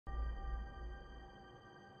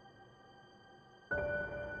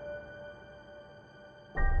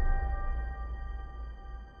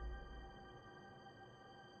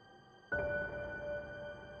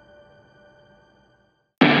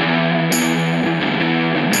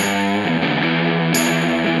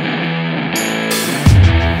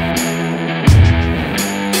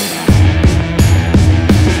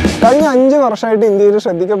വർഷമായിട്ട് ഇന്ത്യയിൽ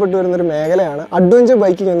ശ്രദ്ധിക്കപ്പെട്ടു വരുന്നൊരു മേഖലയാണ് അഡ്വഞ്ചർ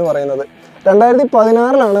ബൈക്കിംഗ് എന്ന് പറയുന്നത്.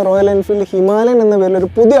 2016-ലാണ് റോയൽ എൻഫീൽഡ് ഹിമാലയൻ എന്ന പേരിൽ ഒരു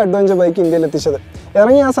പുതിയ അഡ്വഞ്ചർ ബൈക്ക് ഇന്ത്യയിൽ എത്തിച്ചത്.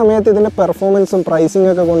 ഇറങ്ങിയ ആ സമയത്ത് ഇതിൻ്റെ പെർഫോമൻസും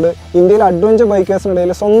പ്രൈസിങ്ങൊക്കെ കൊണ്ട് ഇന്ത്യയിലെ അഡ്വഞ്ചർ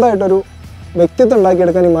ബൈക്കേഴ്സിനിടയിൽ സ്വന്തമായിട്ടൊരു വ്യക്തിത്വം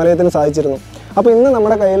ഉണ്ടാക്കിയെടുക്കാൻ ഹിമാലയത്തിന് സാധിച്ചിരുന്നു. അപ്പോൾ ഇന്ന്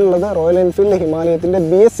നമ്മുടെ കയ്യിലുള്ളത് റോയൽ എൻഫീൽഡ് ഹിമാലയത്തിൻ്റെ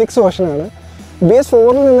BS6 വേർഷനാണ്.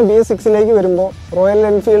 BS4-ൽ നിന്ന് BS6-ലേക്ക് വരുമ്പോൾ royal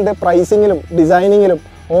Enfield പ്രൈസിങ്ങിലും ഡിസൈനിങ്ങിലും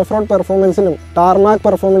off road പെർഫോമൻസിലും tarmac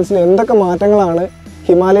പെർഫോമൻസിലും എന്തൊക്കെ മാറ്റങ്ങളാണ്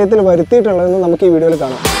ഹിമാലയത്തിൽ വരുത്തിയിട്ടുള്ളതെന്ന് നമുക്ക് ഈ വീഡിയോയിൽ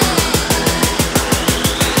കാണാം.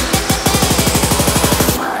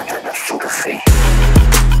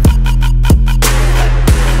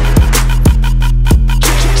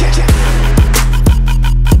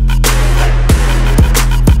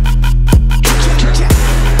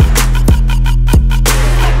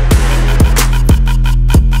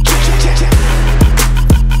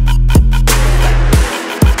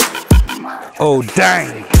 Oh dang!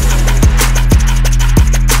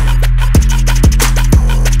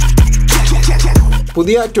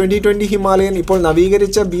 പുതിയ 2020 ഹിമാലയൻ ഇപ്പോൾ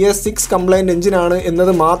നവീകരിച്ച BS6 കംപ്ലൈന്റ് എഞ്ചിനാണ്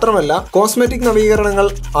എന്നത് മാത്രമല്ല കോസ്മെറ്റിക് നവീകരണങ്ങൾ,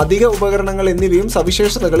 അധിക ഉപകരണങ്ങൾ എന്നിവയും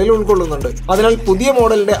സവിശേഷതകളിൽ ഉൾക്കൊള്ളുന്നുണ്ട്. അതിനാൽ പുതിയ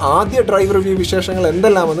മോഡലിന്റെ ആദ്യ ഡ്രൈവ് റിവ്യൂ വിശേഷങ്ങൾ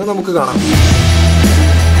എന്തെല്ലാമെന്ന് നമുക്ക് കാണാം.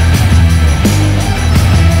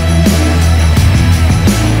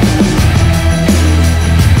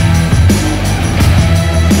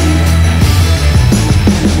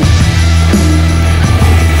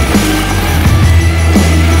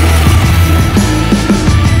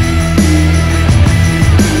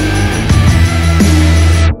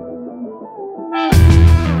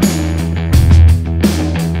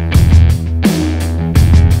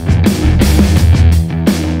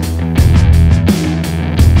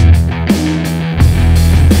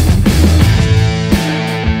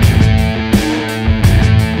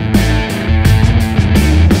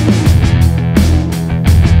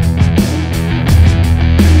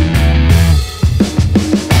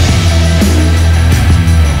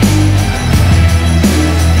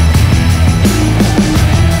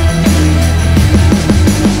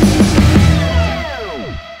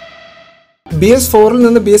 BS4-ൽ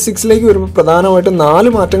നിന്ന് BS6-ലേക്ക് വരുമ്പോൾ പ്രധാനമായിട്ടും 4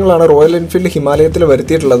 മാറ്റങ്ങളാണ് റോയൽ എൻഫീൽഡ് ഹിമാലയത്തിൽ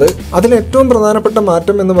വരുത്തിയിട്ടുള്ളത്. അതിൽ ഏറ്റവും പ്രധാനപ്പെട്ട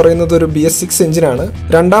മാറ്റം എന്ന് പറയുന്നത് ഒരു BS6 എഞ്ചിനാണ്.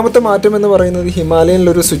 രണ്ടാമത്തെ മാറ്റം എന്ന് പറയുന്നത്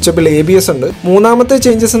ഹിമാലയനിൽ ഒരു സ്വിച്ചബിൾ ABS ഉണ്ട്. മൂന്നാമത്തെ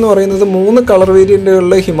ചേഞ്ചസ് എന്ന് പറയുന്നത് 3 കളർ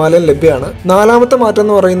വേരിയന്റുകളിൽ ഹിമാലയൻ ലഭ്യമാണ്. നാലാമത്തെ മാറ്റം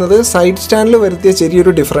എന്ന് പറയുന്നത് സൈഡ് സ്റ്റാൻഡിൽ വരുത്തിയ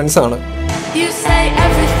ചെറിയൊരു ഡിഫറൻസ് ആണ്.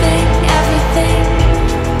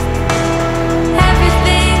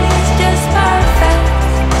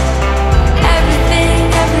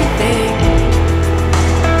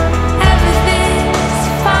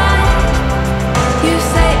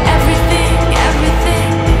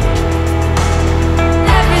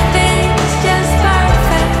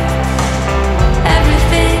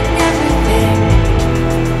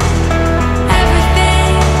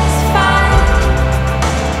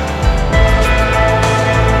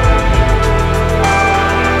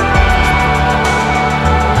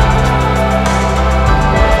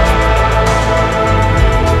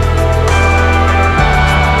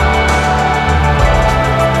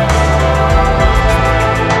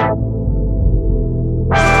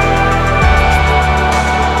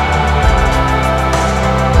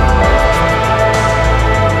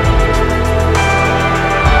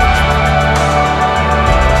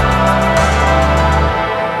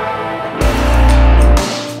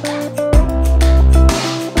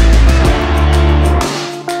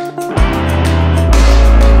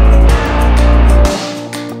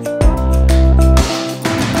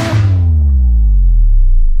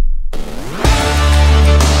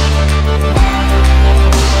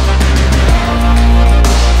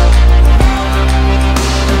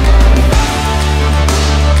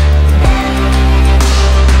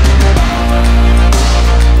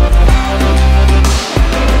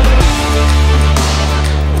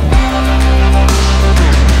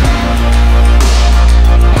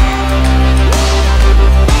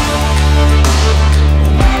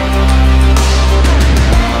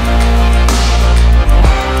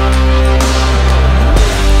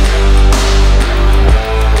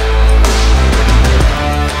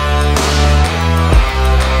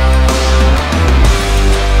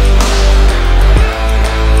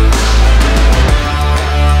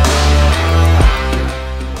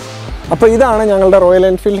 അപ്പോൾ ഇതാണ് ഞങ്ങളുടെ റോയൽ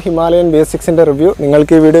എൻഫീൽഡ് ഹിമാലയൻ BS6-ന്റെ റിവ്യൂ.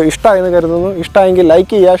 നിങ്ങൾക്ക് ഈ വീഡിയോ ഇഷ്ടമായെന്ന് കരുതുന്നു. ഇഷ്ടമായെങ്കിൽ ലൈക്ക്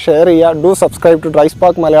ചെയ്യുക, ഷെയർ ചെയ്യുക. Do subscribe to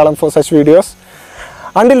DriveSpark Malayalam for such videos.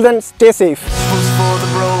 Until then, stay safe.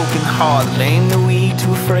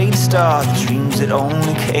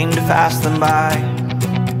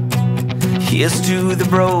 Here's to the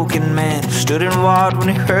broken man who stood and walked when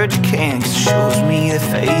he heard you can't. 'Cause it shows me that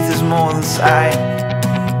faith is more than sight.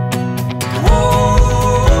 Whoa.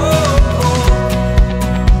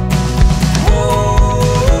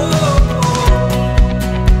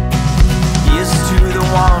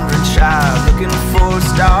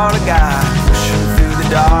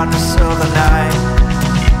 darkness of the night.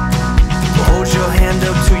 Hold your hand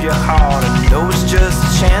up to your heart. I know it's just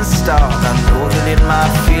a chance to start. I know that it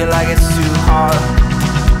might feel like it's